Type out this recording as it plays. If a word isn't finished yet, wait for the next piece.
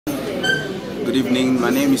Good evening. My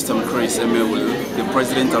name is Emewulu, the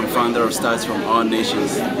president and founder of Stars from All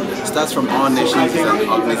Nations. Stars from All Nations is an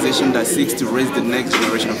organization that seeks to raise the next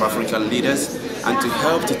generation of African leaders and to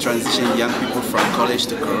help to transition young people from college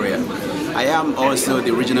to career. I am also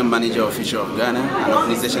the regional manager of Future of Ghana, an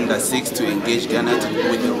organization that seeks to engage Ghana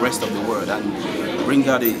with the rest of the world and bring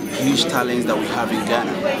out the huge talents that we have in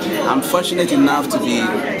Ghana. I'm fortunate enough to be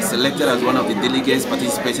selected as one of the delegates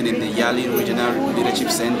participating in the Yali Regional Leadership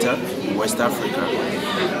Center in West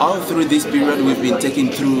Africa. All through this period, we've been taken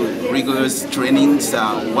through rigorous trainings,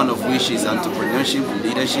 one of which is entrepreneurship,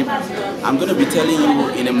 leadership. I'm going to be telling you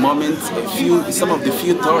in a moment some of the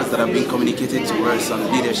few thoughts that have been communicated to us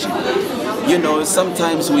on leadership. You know,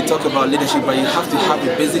 sometimes we talk about leadership, but you have to have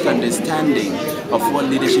a basic understanding of what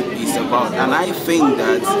leadership is about. And I think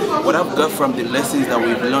that what I've got from the lessons that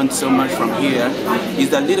we've learned so much from here is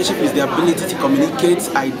that leadership is the ability to communicate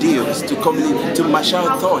ideas, to marshal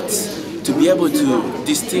thoughts, to be able to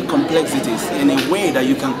distill complexities in a way that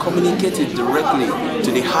you can communicate it directly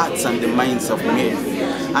to the hearts and the minds of men.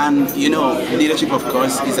 And you know, leadership, of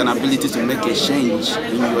course, is an ability to make a change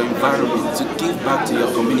in your environment, to give back to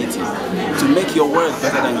your community, to make your world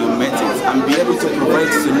better than you met it, and be able to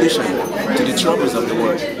provide solutions to the troubles of the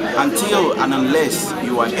world. Until and unless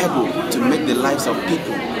you are able to make the lives of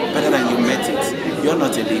people better than you met it, you're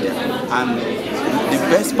not a leader. And the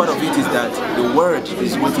best part of it is that the world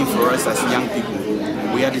is waiting for us as young people.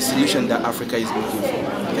 We are the solution that Africa is looking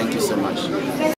for. Thank you so much.